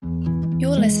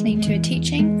You're listening to a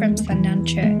teaching from Sundown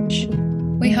Church.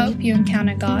 We hope you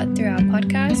encounter God through our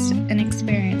podcast and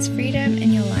experience freedom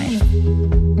in your life.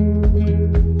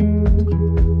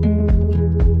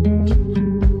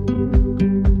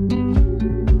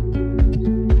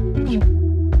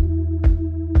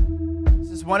 This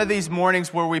is one of these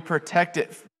mornings where we protect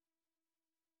it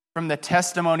from the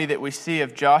testimony that we see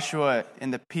of Joshua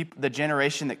and the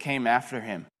generation that came after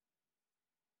him.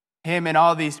 Him and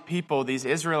all these people, these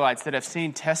Israelites that have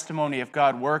seen testimony of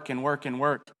God work and work and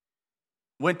work,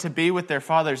 went to be with their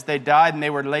fathers. They died and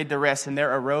they were laid to rest, and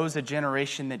there arose a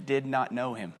generation that did not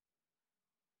know him.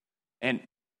 And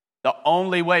the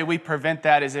only way we prevent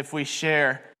that is if we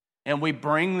share and we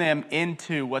bring them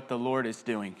into what the Lord is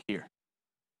doing here.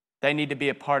 They need to be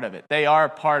a part of it. They are a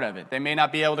part of it. They may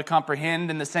not be able to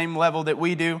comprehend in the same level that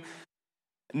we do,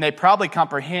 and they probably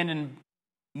comprehend in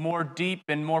more deep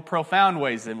and more profound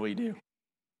ways than we do.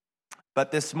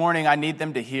 But this morning, I need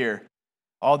them to hear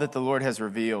all that the Lord has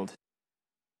revealed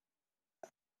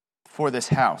for this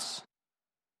house,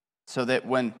 so that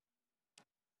when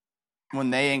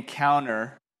they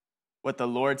encounter what the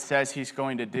Lord says he's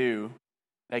going to do,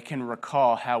 they can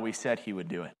recall how we said he would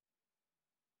do it.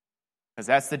 Because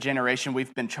that's the generation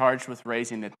we've been charged with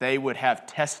raising, that they would have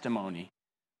testimony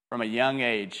from a young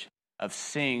age of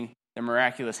seeing the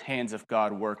miraculous hands of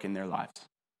God work in their lives.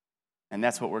 And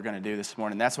that's what we're going to do this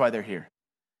morning. That's why they're here.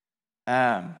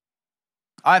 I've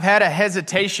had a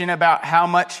hesitation about how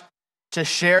much to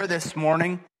share this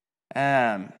morning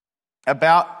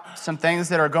about some things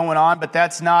that are going on, but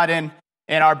that's not in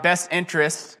our best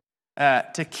interest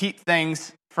to keep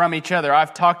things from each other.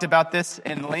 I've talked about this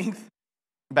in length,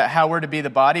 about how we're to be the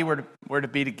body, we're to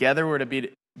be together, we're to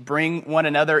bring one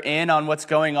another in on what's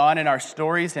going on in our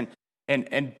stories and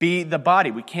be the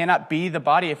body. We cannot be the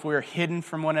body if we're hidden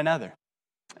from one another.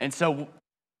 And so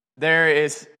there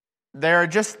are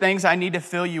just things I need to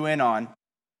fill you in on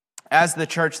as the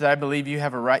church that I believe you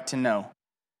have a right to know.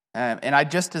 And I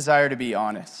just desire to be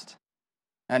honest.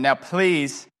 And now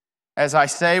please, as I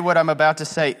say what I'm about to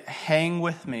say, hang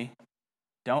with me.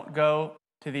 Don't go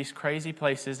to these crazy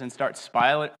places and start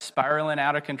spiraling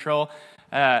out of control.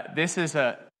 There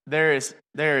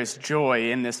is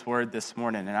joy in this word this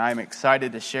morning, and I'm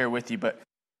excited to share with you, but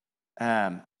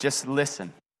just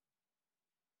listen.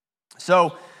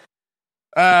 So,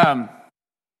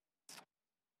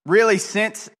 really,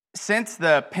 since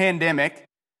the pandemic,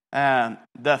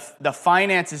 the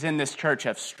finances in this church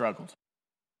have struggled,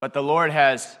 but the Lord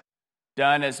has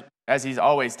done as He's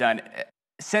always done.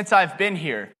 Since I've been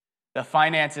here, the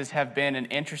finances have been an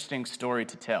interesting story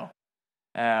to tell.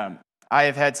 I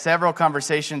have had several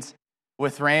conversations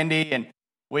with Randy, and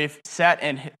we've sat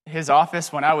in his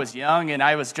office when I was young, and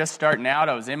I was just starting out.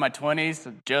 I was in my 20s,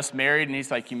 just married, and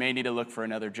he's like, "You may need to look for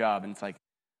another job." And it's like,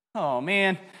 "Oh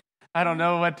man, I don't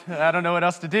know what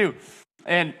else to do."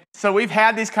 And so we've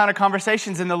had these kind of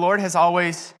conversations, and the Lord has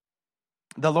always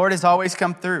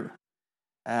come through.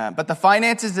 But the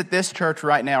finances at this church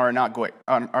right now are not great.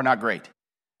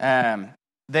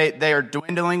 They are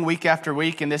dwindling week after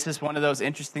week, and this is one of those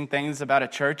interesting things about a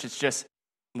church. It's just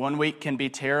one week can be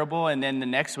terrible, and then the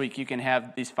next week you can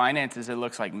have these finances. It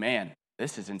looks like, man,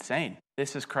 this is insane.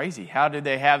 This is crazy. How do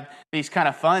they have these kind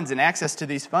of funds and access to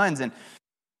these funds? And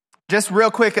just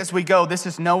real quick as we go, this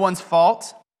is no one's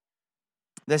fault.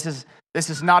 This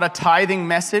is not a tithing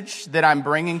message that I'm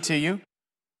bringing to you.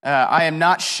 I am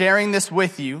not sharing this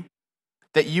with you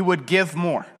that you would give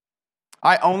more.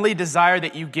 I only desire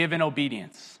that you give in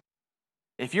obedience.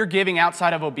 If you're giving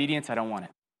outside of obedience, I don't want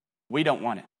it. We don't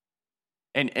want it.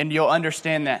 And you'll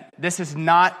understand that this is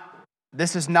not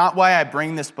why I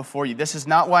bring this before you. This is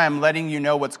not why I'm letting you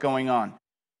know what's going on.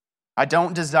 I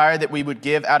don't desire that we would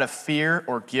give out of fear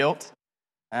or guilt.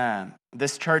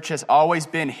 This church has always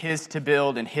been His to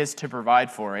build and His to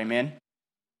provide for. Amen?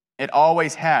 It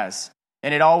always has,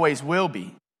 and it always will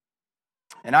be.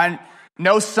 And I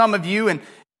know some of you, and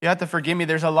you have to forgive me,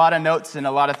 there's a lot of notes and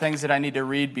a lot of things that I need to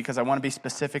read because I want to be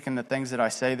specific in the things that I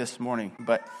say this morning.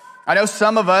 But I know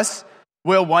some of us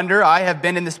will wonder, I have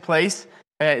been in this place.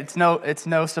 It's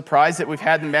no surprise that we've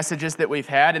had the messages that we've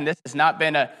had, and this has not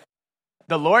been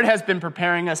the Lord has been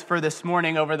preparing us for this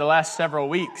morning over the last several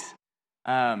weeks.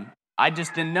 I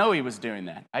just didn't know He was doing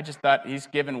that. I just thought He's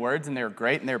given words, and they're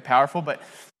great, and they're powerful, but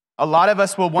a lot of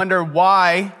us will wonder,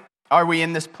 why are we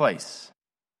in this place?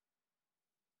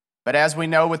 But as we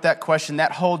know with that question,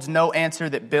 that holds no answer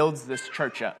that builds this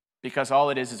church up, because all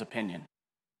it is opinion.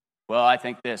 Well, I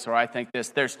think this, or I think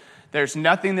this. There's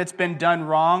nothing that's been done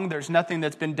wrong. There's nothing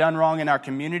that's been done wrong in our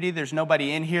community. There's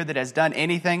nobody in here that has done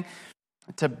anything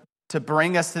to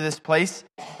bring us to this place.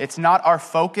 It's not our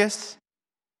focus.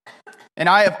 And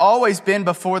I have always been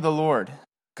before the Lord,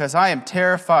 because I am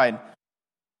terrified.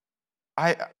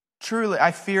 I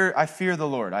fear the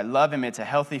Lord. I love him. It's a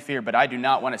healthy fear, but I do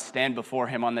not want to stand before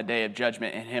him on the day of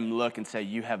judgment and him look and say,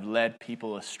 you have led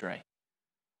people astray.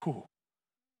 Whew.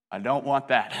 I don't want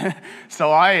that.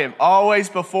 So I am always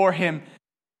before him,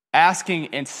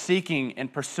 asking and seeking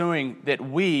and pursuing that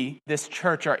we, this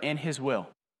church, are in his will.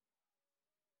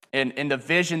 In the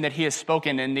vision that he has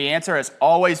spoken. And the answer has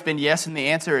always been yes, and the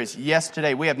answer is yes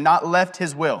today. We have not left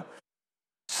his will.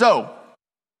 So,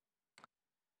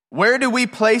 where do we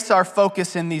place our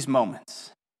focus in these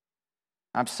moments?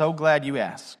 I'm so glad you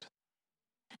asked,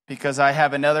 because I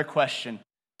have another question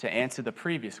to answer the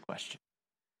previous question.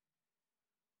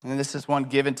 And this is one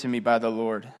given to me by the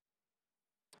Lord.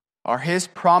 Are his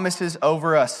promises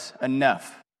over us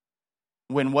enough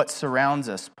when what surrounds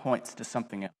us points to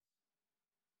something else?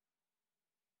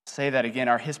 Say that again.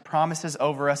 Are his promises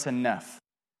over us enough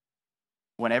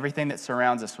when everything that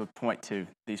surrounds us would point to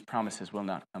these promises will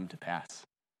not come to pass?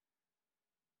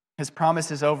 His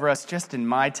promises over us, just in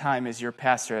my time as your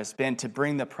pastor, has been to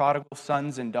bring the prodigal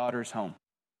sons and daughters home.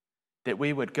 That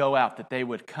we would go out, that they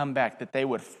would come back, that they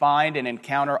would find and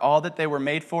encounter all that they were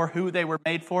made for, who they were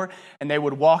made for, and they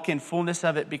would walk in fullness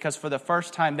of it, because for the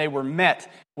first time they were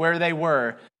met where they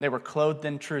were. They were clothed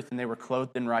in truth and they were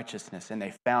clothed in righteousness, and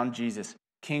they found Jesus,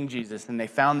 King Jesus, and they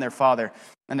found their Father,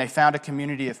 and they found a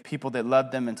community of people that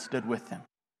loved them and stood with them.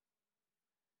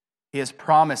 He has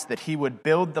promised that he would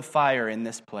build the fire in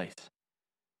this place,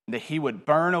 that he would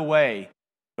burn away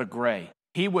the gray.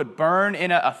 He would burn in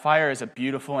a fire is a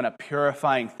beautiful and a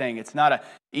purifying thing. It's not an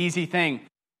easy thing.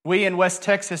 We in West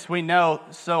Texas, we know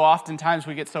so oftentimes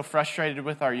we get so frustrated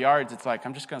with our yards. It's like,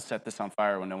 I'm just going to set this on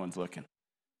fire when no one's looking.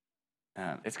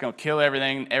 It's going to kill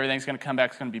everything. Everything's going to come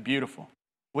back. It's going to be beautiful.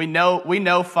 We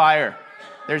know fire.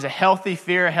 There's a healthy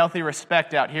fear, a healthy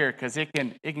respect out here, because it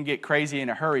can get crazy in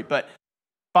a hurry. But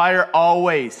fire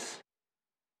always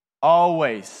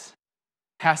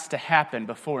has to happen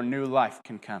before new life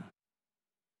can come.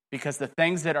 Because the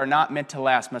things that are not meant to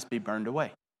last must be burned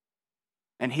away.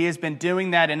 And he has been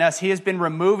doing that in us. He has been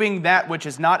removing that which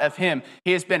is not of him.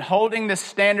 He has been holding the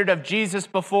standard of Jesus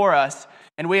before us,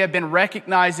 and we have been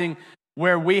recognizing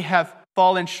where we have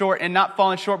fallen short, and not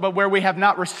fallen short, but where we have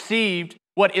not received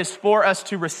what is for us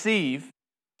to receive.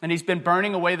 And he's been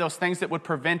burning away those things that would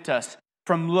prevent us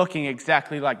from looking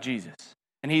exactly like Jesus.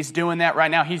 And he's doing that right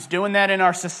now. He's doing that in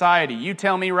our society. You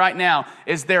tell me right now,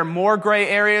 is there more gray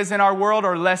areas in our world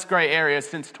or less gray areas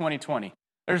since 2020?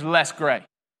 There's less gray.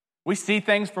 We see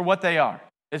things for what they are.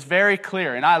 It's very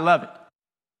clear, and I love it.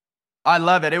 I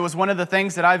love it. It was one of the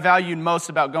things that I valued most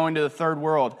about going to the third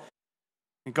world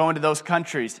and going to those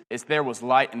countries, is there was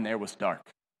light and there was dark.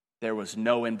 There was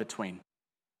no in between.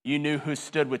 You knew who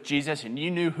stood with Jesus and you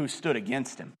knew who stood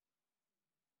against him.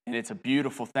 And it's a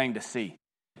beautiful thing to see,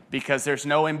 because there's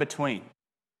no in between.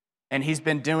 And he's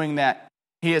been doing that.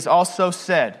 He has also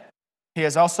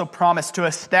promised to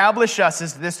establish us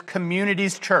as this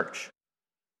community's church.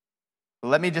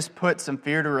 Let me just put some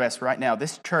fear to rest right now.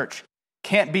 This church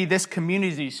can't be this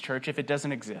community's church if it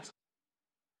doesn't exist,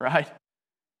 right?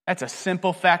 That's a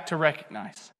simple fact to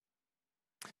recognize.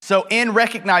 So in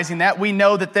recognizing that, we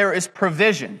know that there is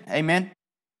provision. Amen?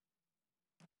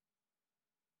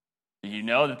 You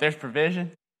know that there's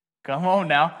provision? Come on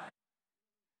now.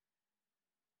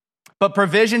 But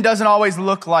provision doesn't always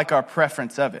look like our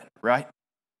preference of it, right?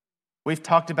 We've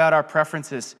talked about our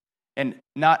preferences, and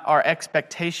not our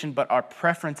expectation, but our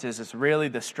preferences is really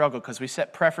the struggle, because we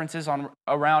set preferences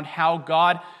around how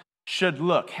God should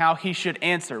look, how he should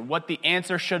answer, what the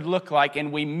answer should look like,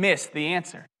 and we miss the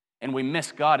answer, and we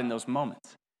miss God in those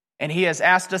moments. And he has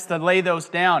asked us to lay those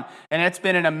down, and it's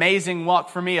been an amazing walk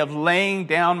for me of laying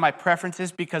down my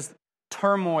preferences, because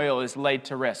turmoil is laid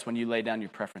to rest when you lay down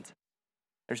your preferences.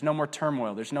 There's no more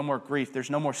turmoil, there's no more grief, there's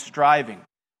no more striving.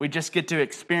 We just get to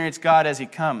experience God as he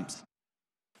comes.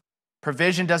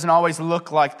 Provision doesn't always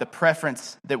look like the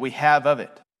preference that we have of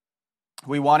it.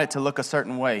 We want it to look a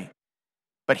certain way.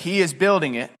 But he is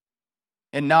building it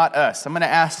and not us. I'm going to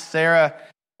ask Sarah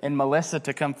and Melissa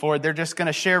to come forward. They're just going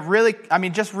to share really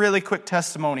quick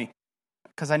testimony,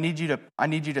 because I need you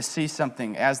to see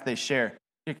something as they share.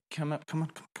 Come on.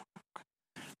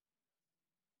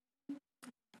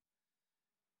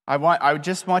 I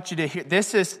just want you to hear.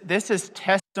 This is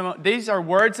testimony. These are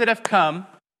words that have come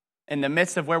in the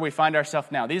midst of where we find ourselves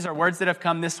now. These are words that have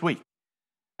come this week.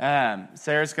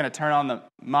 Sarah's going to turn on the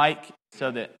mic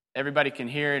so that everybody can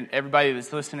hear, and everybody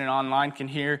that's listening online can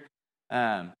hear.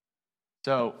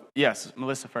 So, yes,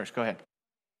 Melissa first. Go ahead.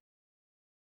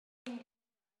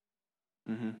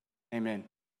 Amen.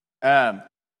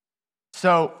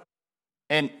 So,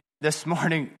 And this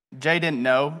morning, Jay didn't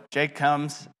know. Jay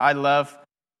comes. I love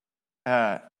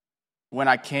when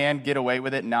I can get away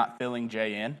with it not filling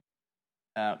Jay in,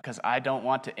 because I don't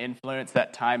want to influence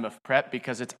that time of prep,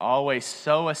 because it's always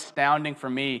so astounding for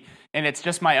me. And it's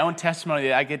just my own testimony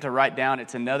that I get to write down.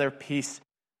 It's another piece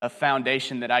of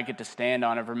foundation that I get to stand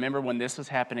on. I remember when this was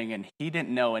happening and he didn't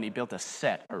know, and he built a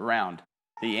set around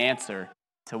the answer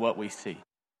to what we see.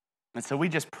 And so we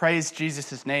just praise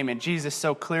Jesus' name, and Jesus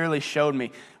so clearly showed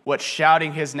me what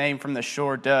shouting his name from the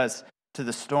shore does to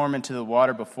the storm and to the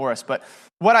water before us. But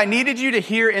what I needed you to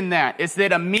hear in that is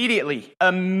that immediately,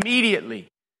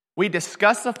 we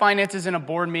discuss the finances in a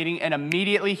board meeting, and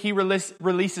immediately he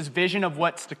releases vision of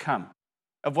what's to come,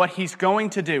 of what he's going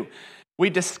to do. We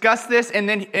discuss this, and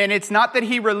it's not that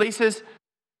he releases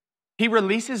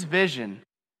vision,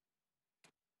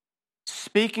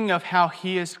 speaking of how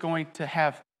he is going to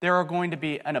have, there are going to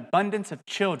be an abundance of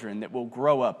children that will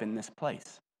grow up in this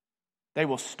place. They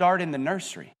will start in the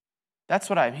nursery.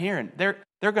 That's what I'm hearing. They're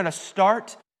going to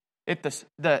start at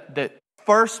the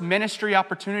first ministry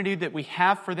opportunity that we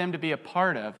have for them to be a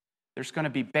part of. There's going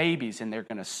to be babies, and they're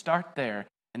going to start there,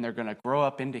 and they're going to grow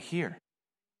up into here.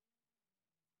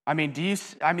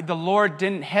 The Lord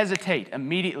didn't hesitate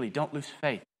immediately. Don't lose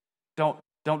faith. Don't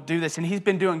do this. And he's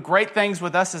been doing great things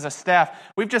with us as a staff.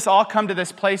 We've just all come to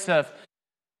this place of,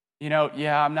 I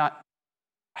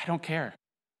don't care.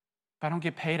 If I don't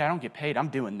get paid, I don't get paid. I'm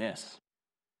doing this.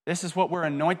 This is what we're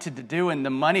anointed to do, and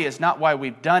the money is not why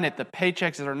we've done it. The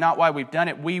paychecks are not why we've done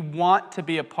it. We want to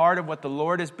be a part of what the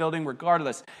Lord is building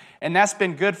regardless, and that's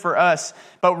been good for us.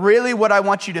 But really what I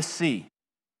want you to see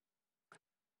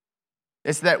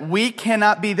is that we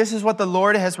cannot be, this is what the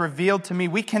Lord has revealed to me,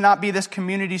 we cannot be this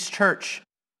community's church,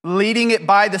 leading it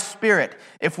by the Spirit,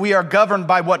 if we are governed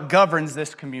by what governs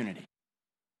this community.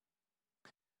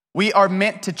 We are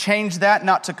meant to change that,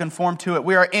 not to conform to it.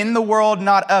 We are in the world,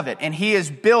 not of it. And he is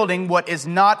building what is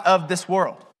not of this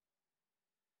world.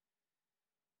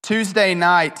 Tuesday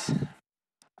night,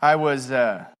 I was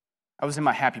in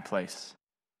my happy place.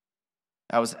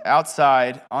 I was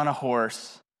outside on a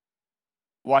horse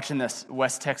watching this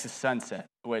West Texas sunset,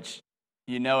 which,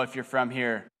 if you're from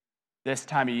here this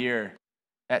time of year,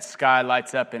 that sky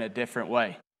lights up in a different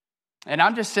way. And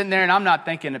I'm just sitting there, and I'm not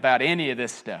thinking about any of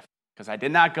this stuff, because I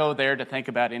did not go there to think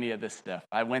about any of this stuff.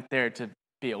 I went there to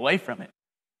be away from it.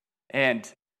 And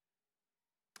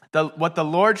what the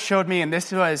Lord showed me, and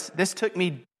it took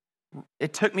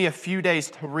me a few days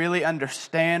to really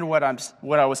understand what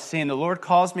I was seeing. The Lord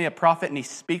calls me a prophet, and he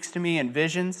speaks to me in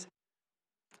visions.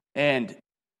 And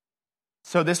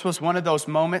so this was one of those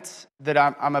moments that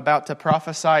I'm about to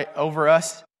prophesy over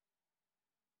us.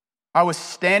 I was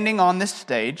standing on this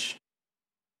stage,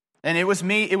 and it was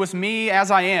me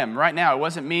as I am right now. It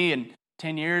wasn't me in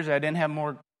 10 years. I didn't have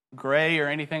more gray or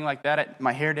anything like that.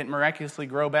 My hair didn't miraculously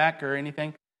grow back or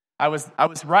anything. I was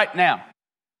right now,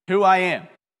 who I am.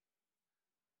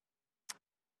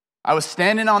 I was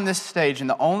standing on this stage, and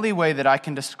the only way that I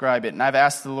can describe it, and I've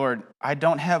asked the Lord, I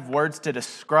don't have words to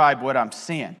describe what I'm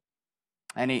seeing.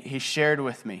 And he shared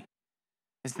with me,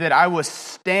 is that I was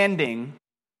standing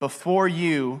before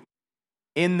you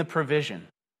in the provision.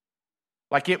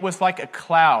 Like it was like a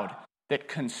cloud that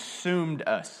consumed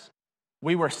us.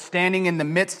 We were standing in the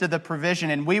midst of the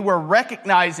provision, and we were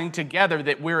recognizing together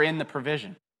that we're in the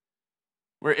provision.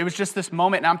 It was just this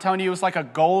moment, and I'm telling you, it was like a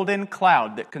golden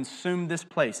cloud that consumed this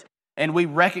place. And we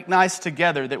recognized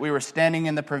together that we were standing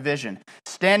in the provision,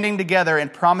 standing together in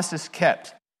promises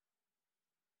kept.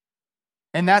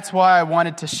 And that's why I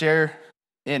wanted to share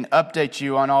and update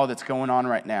you on all that's going on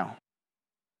right now.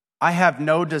 I have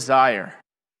no desire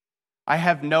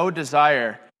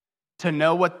to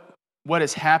know what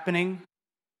is happening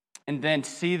and then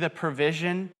see the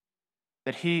provision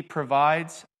that he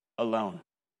provides alone.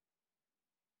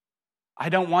 I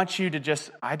don't want you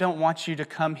to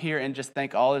come here and just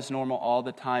think all is normal all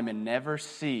the time and never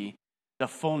see the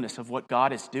fullness of what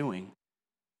God is doing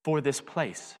for this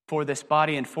place, for this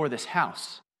body, and for this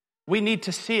house. We need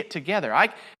to see it together.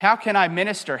 How can I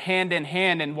minister hand in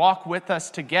hand and walk with us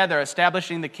together,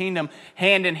 establishing the kingdom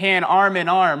hand in hand, arm in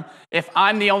arm, if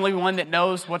I'm the only one that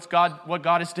knows what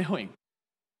God is doing?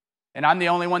 And I'm the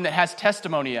only one that has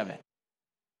testimony of it.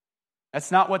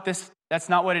 That's not what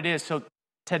it is. So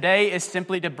today is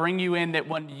simply to bring you in that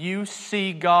when you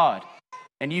see God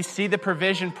and you see the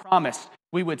provision promised,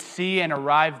 we would see and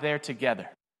arrive there together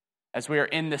as we are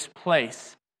in this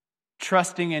place,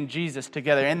 trusting in Jesus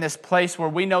together, in this place where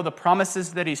we know the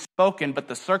promises that he's spoken, but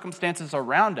the circumstances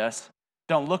around us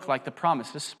don't look like the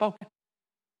promises spoken.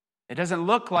 It doesn't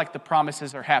look like the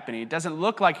promises are happening. It doesn't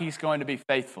look like he's going to be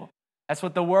faithful. That's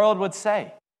what the world would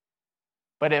say.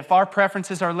 But if our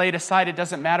preferences are laid aside, it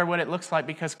doesn't matter what it looks like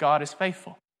because God is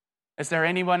faithful. Is there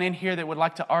anyone in here that would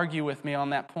like to argue with me on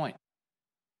that point?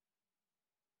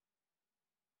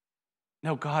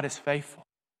 No, God is faithful.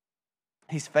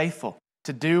 He's faithful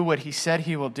to do what he said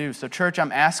he will do. So church,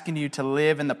 I'm asking you to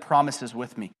live in the promises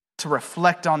with me, to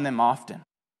reflect on them often.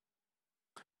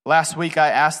 Last week I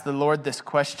asked the Lord this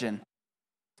question.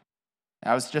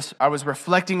 I was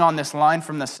reflecting on this line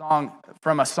from a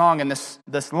song, and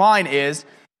this line is,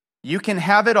 "You can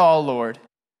have it all, Lord,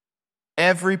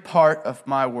 every part of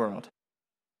my world."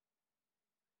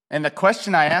 And the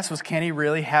question I asked was, can he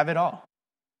really have it all?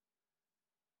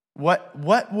 What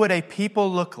would a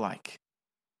people look like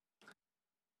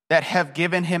that have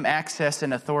given him access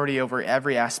and authority over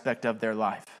every aspect of their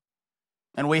life?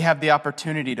 And we have the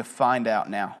opportunity to find out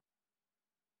now.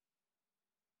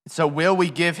 So will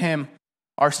we give him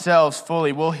ourselves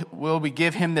fully? Will we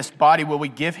give him this body? Will we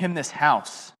give him this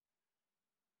house?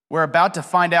 We're about to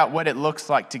find out what it looks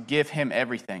like to give him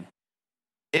everything,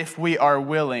 if we are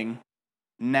willing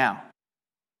now.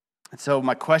 And so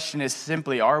my question is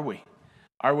simply, are we?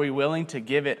 Are we willing to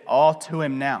give it all to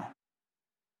him now?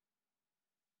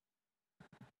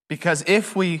 Because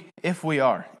if we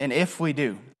are, and if we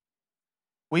do,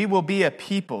 we will be a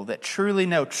people that truly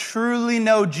know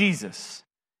Jesus,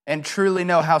 and truly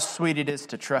know how sweet it is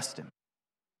to trust him.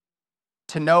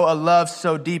 To know a love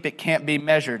so deep it can't be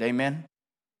measured, amen?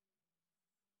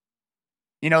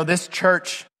 You know, this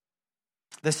church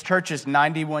is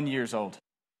 91 years old.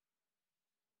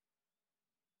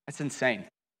 That's insane.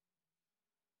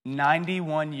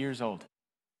 91 years old.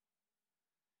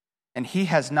 And he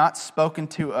has not spoken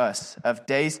to us of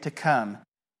days to come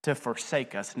to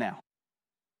forsake us now.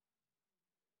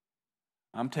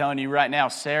 I'm telling you right now,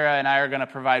 Sarah and I are going to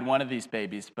provide one of these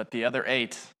babies, but the other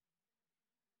 8,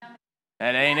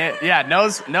 that ain't it. Yeah,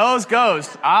 nose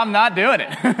goes. I'm not doing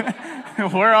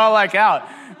it. We're all like out.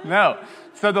 No.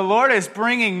 So the Lord is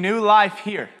bringing new life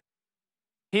here.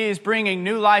 He is bringing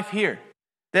new life here.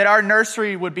 That our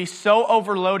nursery would be so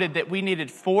overloaded that we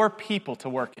needed 4 people to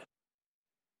work it.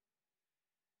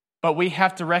 But we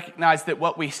have to recognize that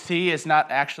what we see is not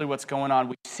actually what's going on.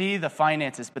 We see the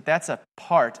finances, but that's a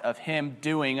part of him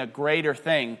doing a greater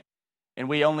thing. And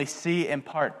we only see in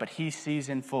part, but he sees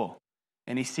in full.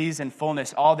 And he sees in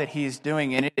fullness all that he is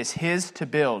doing, and it is his to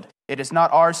build. It is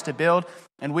not ours to build,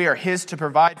 and we are his to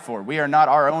provide for. We are not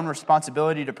our own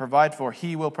responsibility to provide for.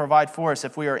 He will provide for us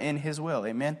if we are in his will.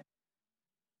 Amen?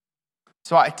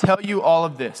 So I tell you all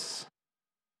of this,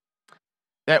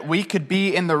 that we could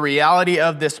be in the reality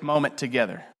of this moment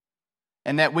together,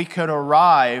 and that we could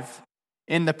arrive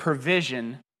in the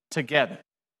provision together.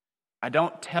 I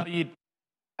don't tell you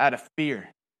out of fear.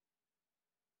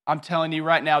 I'm telling you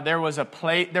right now, there was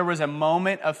a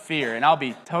moment of fear, and I'll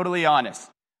be totally honest.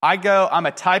 I'm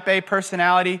a type A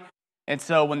personality, and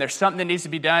so when there's something that needs to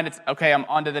be done, it's okay, I'm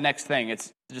on to the next thing.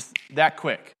 It's just that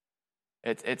quick.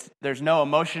 There's no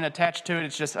emotion attached to it.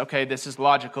 It's just, okay, this is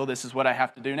logical. This is what I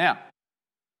have to do now.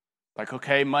 Like,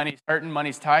 okay, money's hurting,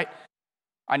 money's tight.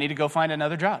 I need to go find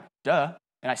another job. Duh.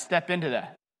 And I step into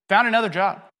that. Found another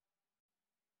job.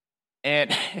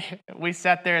 And we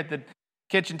sat there at the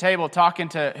kitchen table talking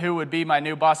to who would be my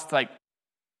new boss. It's like,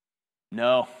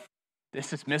 no,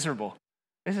 this is miserable.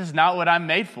 This is not what I'm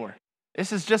made for.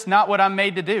 This is just not what I'm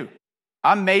made to do.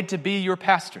 I'm made to be your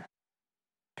pastor.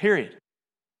 Period.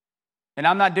 And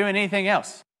I'm not doing anything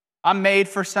else. I'm made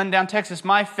for Sundown, Texas.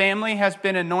 My family has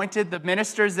been anointed. The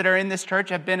ministers that are in this church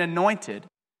have been anointed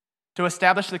to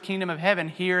establish the kingdom of heaven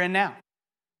here and now.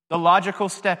 The logical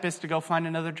step is to go find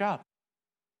another job.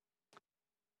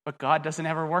 But God doesn't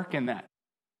ever work in that.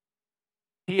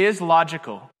 He is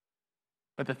logical.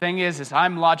 But the thing is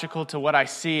I'm logical to what I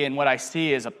see, and what I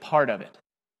see is a part of it.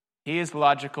 He is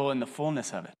logical in the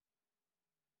fullness of it.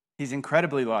 He's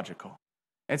incredibly logical.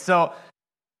 And so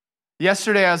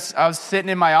yesterday, I was sitting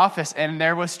in my office, and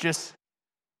there was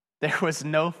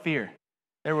no fear.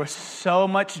 There was so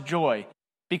much joy,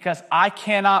 because I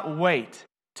cannot wait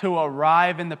to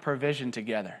arrive in the provision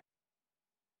together.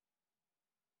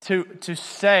 To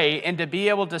say, and to be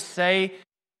able to say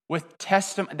with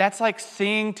testimony, that's like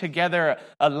seeing together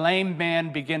a lame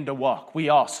man begin to walk. We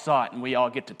all saw it, and we all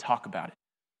get to talk about it.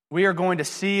 We are going to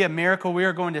see a miracle. We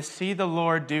are going to see the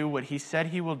Lord do what he said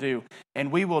he will do,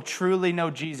 and we will truly know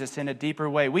Jesus in a deeper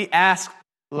way. We asked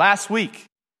last week,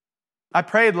 I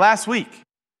prayed last week,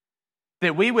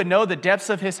 that we would know the depths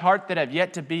of his heart that have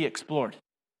yet to be explored.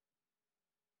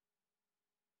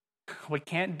 We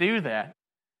can't do that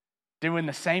doing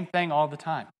the same thing all the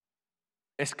time.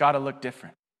 It's got to look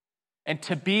different. And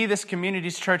to be this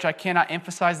community's church, I cannot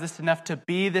emphasize this enough, to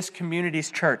be this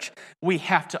community's church, we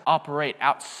have to operate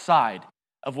outside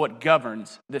of what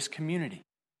governs this community.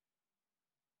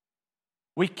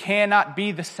 We cannot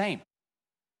be the same.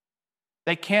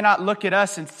 They cannot look at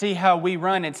us and see how we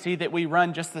run and see that we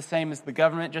run just the same as the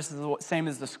government, just the same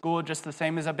as the school, just the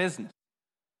same as a business.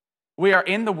 We are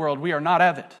in the world, we are not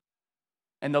of it.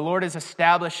 And the Lord is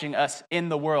establishing us in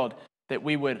the world that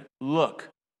we would look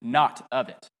not of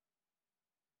it.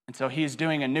 And so He's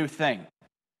doing a new thing.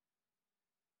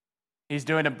 He's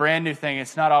doing a brand new thing.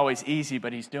 It's not always easy,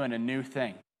 but He's doing a new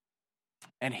thing.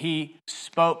 And He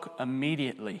spoke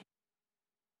immediately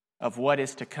of what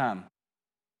is to come.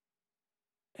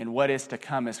 And what is to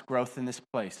come is growth in this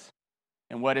place.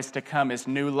 And what is to come is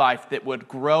new life that would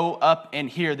grow up in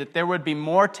here, that there would be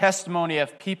more testimony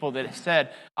of people that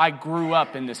said, I grew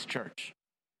up in this church.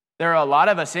 There are a lot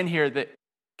of us in here that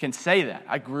can say that.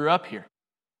 I grew up here.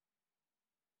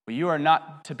 But you are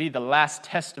not to be the last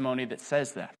testimony that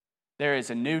says that. There is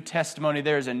a new testimony.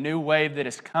 There is a new wave that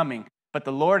is coming. But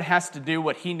the Lord has to do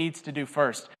what He needs to do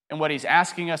first. And what He's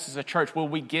asking us as a church, will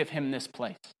we give Him this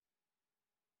place?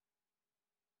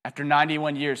 After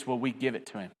 91 years, will we give it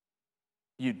to Him?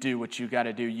 You do what you got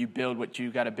to do. You build what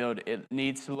you got to build. It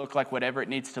needs to look like whatever it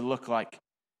needs to look like.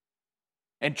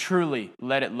 And truly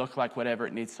let it look like whatever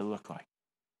it needs to look like.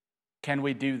 Can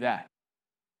we do that?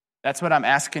 That's what I'm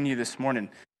asking you this morning.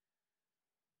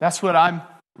 That's what I'm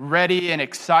ready and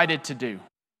excited to do.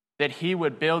 That He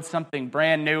would build something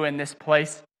brand new in this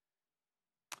place.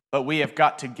 But we have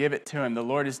got to give it to Him. The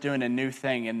Lord is doing a new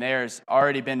thing. And there's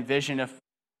already been vision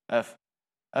of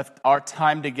our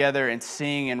time together and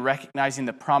seeing and recognizing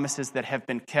the promises that have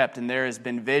been kept. And there has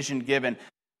been vision given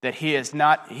that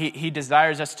He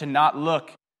desires us to not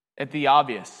look at the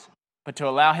obvious, but to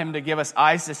allow Him to give us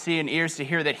eyes to see and ears to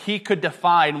hear, that He could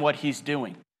define what He's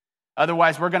doing.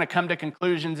 Otherwise, we're going to come to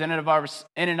conclusions in and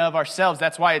of ourselves.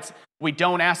 That's why we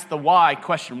don't ask the why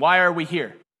question. Why are we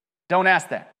here? Don't ask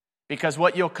that. Because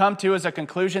what you'll come to is a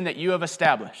conclusion that you have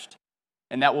established,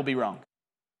 and that will be wrong.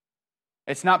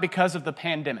 It's not because of the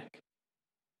pandemic.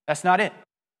 That's not it.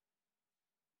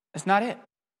 That's not it.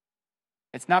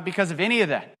 It's not because of any of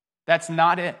that. That's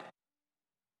not it.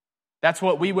 That's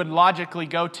what we would logically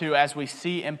go to as we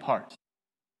see in part.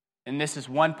 And this is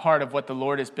one part of what the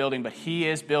Lord is building, but He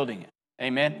is building it.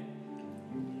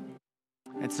 Amen?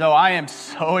 And so I am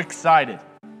so excited.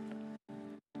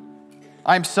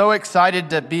 I'm so excited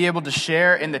to be able to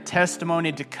share in the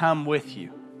testimony to come with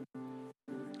you.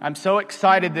 I'm so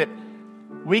excited that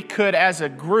we could, as a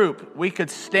group, we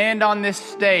could stand on this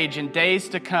stage in days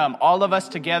to come, all of us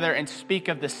together, and speak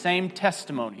of the same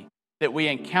testimony that we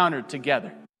encountered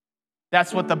together.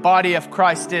 That's what the body of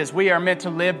Christ is. We are meant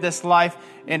to live this life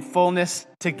in fullness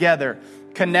together,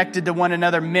 connected to one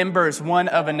another, members one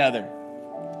of another.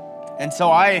 And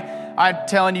so I'm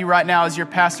telling you right now, as your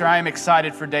pastor, I am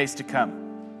excited for days to come.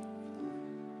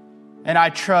 And I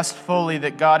trust fully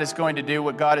that God is going to do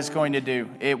what God is going to do.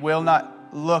 It will not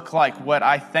look like what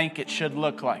I think it should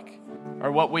look like,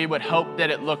 or what we would hope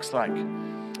that it looks like.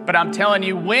 But I'm telling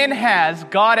you, when has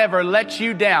God ever let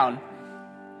you down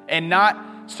and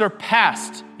not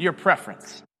surpassed your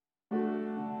preference?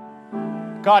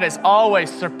 God has always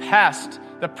surpassed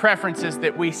the preferences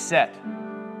that we set.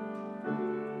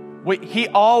 He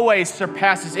always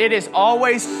surpasses. It is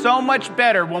always so much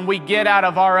better when we get out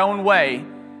of our own way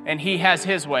and He has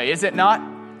His way, is it not?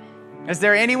 Is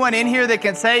there anyone in here that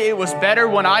can say it was better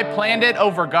when I planned it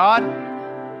over God?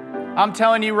 I'm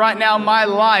telling you right now, my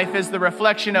life is the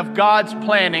reflection of God's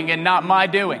planning and not my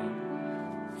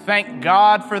doing. Thank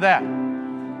God for that.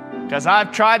 Because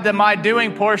I've tried the my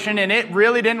doing portion and it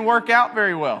really didn't work out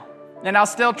very well. And I'll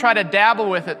still try to dabble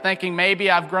with it, thinking maybe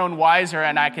I've grown wiser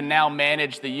and I can now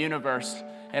manage the universe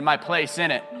and my place in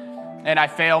it. And I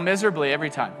fail miserably every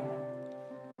time.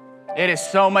 It is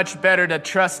so much better to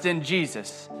trust in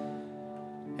Jesus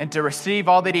and to receive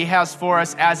all that He has for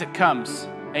us as it comes.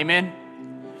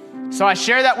 Amen? So I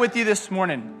share that with you this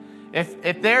morning.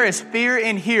 If there is fear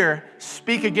in here,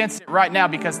 speak against it right now,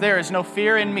 because there is no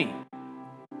fear in me.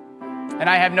 And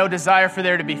I have no desire for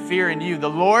there to be fear in you. The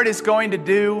Lord is going to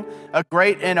do a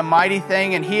great and a mighty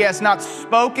thing, and He has not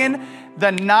spoken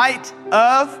the night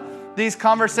of these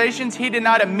conversations. He did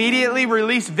not immediately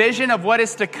release vision of what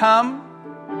is to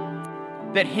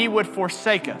come, that He would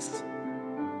forsake us.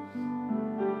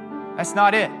 That's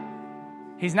not it.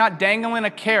 He's not dangling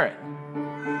a carrot.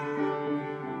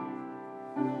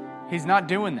 He's not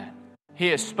doing that. He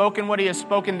has spoken what He has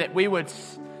spoken, that we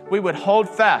would hold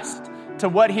fast to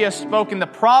what He has spoken. The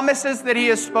promises that He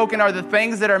has spoken are the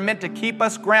things that are meant to keep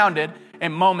us grounded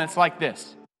in moments like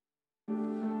this.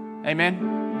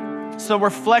 Amen? So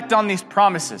reflect on these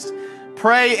promises.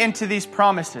 Pray into these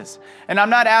promises. And I'm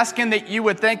not asking that you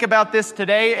would think about this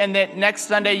today and that next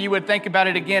Sunday you would think about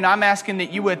it again. I'm asking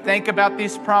that you would think about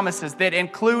these promises that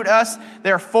include us.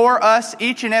 They're for us,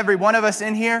 each and every one of us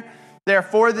in here. They're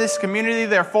for this community.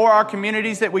 They're for our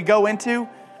communities that we go into.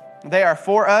 They are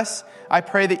for us. I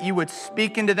pray that you would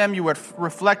speak into them. You would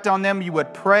reflect on them. You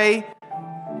would pray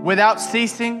without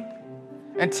ceasing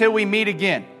until we meet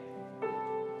again.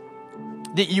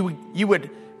 That you would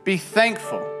be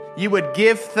thankful. You would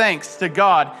give thanks to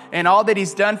God and all that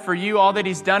He's done for you, all that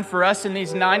He's done for us in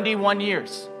these 91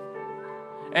 years,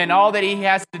 and all that He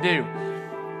has to do.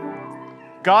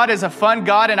 God is a fun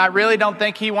God, and I really don't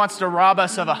think He wants to rob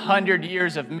us of 100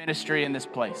 years of ministry in this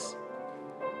place.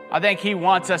 I think He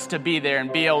wants us to be there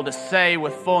and be able to say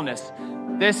with fullness,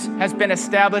 this has been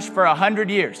established for 100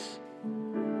 years.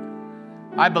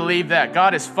 I believe that.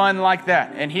 God is fun like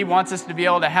that, and He wants us to be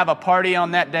able to have a party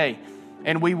on that day,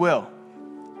 and we will.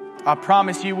 I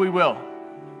promise you we will.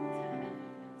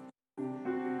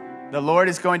 The Lord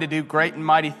is going to do great and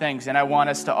mighty things, and I want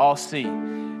us to all see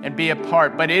and be a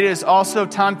part. But it is also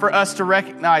time for us to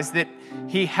recognize that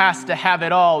He has to have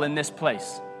it all in this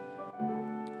place.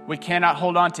 We cannot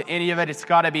hold on to any of it. It's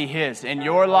got to be His. In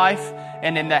your life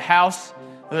and in the house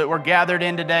that we're gathered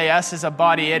in today, us as a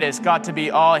body, it has got to be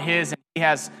all His. And He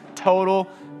has total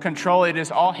control. It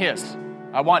is all His.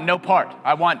 I want no part.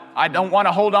 I don't want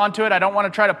to hold on to it. I don't want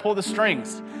to try to pull the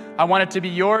strings. I want it to be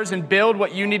yours and build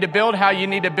what you need to build, how you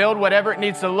need to build, whatever it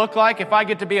needs to look like. If I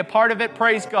get to be a part of it,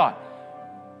 praise God.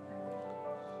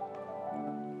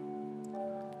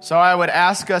 So I would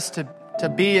ask us to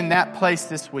be in that place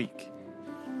this week.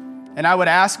 And I would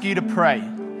ask you to pray.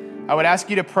 I would ask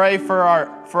you to pray for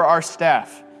our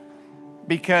staff.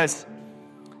 Because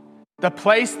the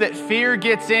place that fear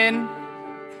gets in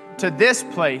to this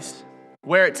place,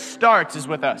 where it starts is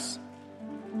with us.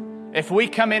 If we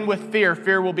come in with fear,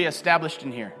 fear will be established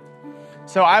in here.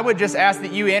 So I would just ask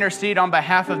that you intercede on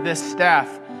behalf of this staff,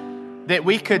 that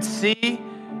we could see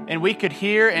and we could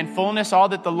hear in fullness all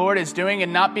that the Lord is doing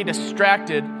and not be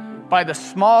distracted by the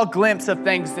small glimpse of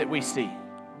things that we see.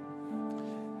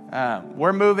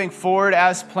 We're moving forward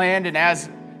as planned and as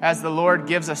the Lord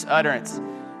gives us utterance.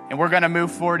 And we're going to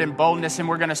move forward in boldness, and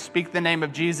we're going to speak the name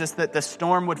of Jesus, that the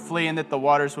storm would flee and that the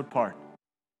waters would part.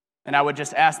 And I would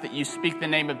just ask that you speak the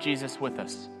name of Jesus with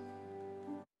us.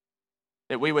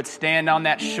 That we would stand on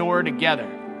that shore together,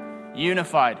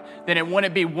 unified. That it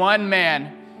wouldn't be one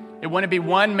man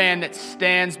that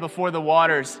stands before the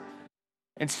waters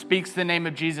and speaks the name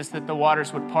of Jesus, that the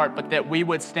waters would part, but that we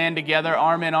would stand together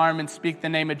arm in arm and speak the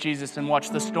name of Jesus and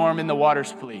watch the storm and the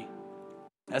waters flee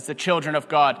as the children of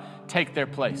God take their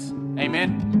place.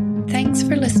 Amen. Thanks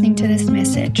for listening to this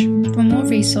message. For more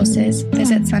resources,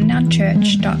 visit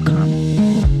sundownchurch.com.